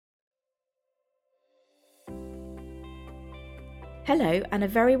Hello and a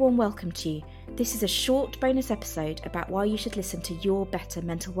very warm welcome to you. This is a short bonus episode about why you should listen to your better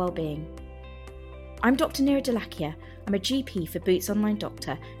mental well-being. I'm Dr. Neera Dalakia. I'm a GP for Boots Online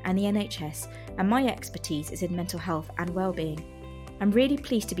Doctor and the NHS, and my expertise is in mental health and well-being. I'm really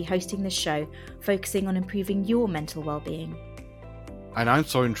pleased to be hosting this show, focusing on improving your mental well-being. And I'm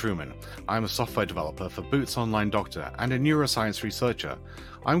Soren Truman. I'm a software developer for Boots Online Doctor and a neuroscience researcher.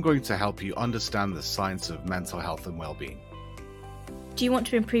 I'm going to help you understand the science of mental health and well-being. Do you want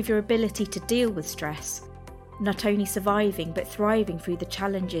to improve your ability to deal with stress? Not only surviving but thriving through the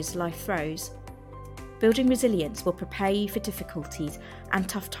challenges life throws? Building resilience will prepare you for difficulties and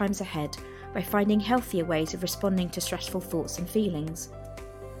tough times ahead by finding healthier ways of responding to stressful thoughts and feelings.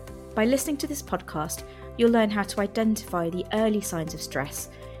 By listening to this podcast, you'll learn how to identify the early signs of stress,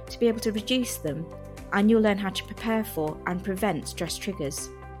 to be able to reduce them, and you'll learn how to prepare for and prevent stress triggers.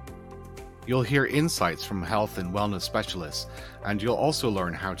 You'll hear insights from health and wellness specialists, and you'll also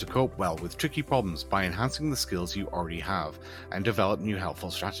learn how to cope well with tricky problems by enhancing the skills you already have and develop new helpful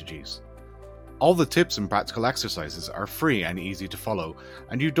strategies. All the tips and practical exercises are free and easy to follow,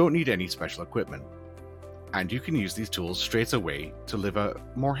 and you don't need any special equipment. And you can use these tools straight away to live a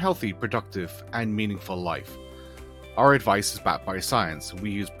more healthy, productive, and meaningful life. Our advice is backed by science.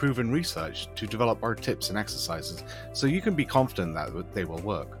 We use proven research to develop our tips and exercises so you can be confident that they will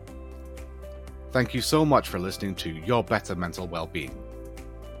work. Thank you so much for listening to Your Better Mental Wellbeing.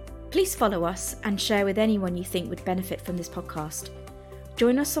 Please follow us and share with anyone you think would benefit from this podcast.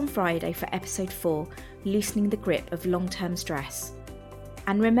 Join us on Friday for episode 4, Loosening the Grip of Long-Term Stress.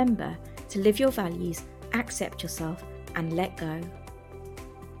 And remember to live your values, accept yourself, and let go.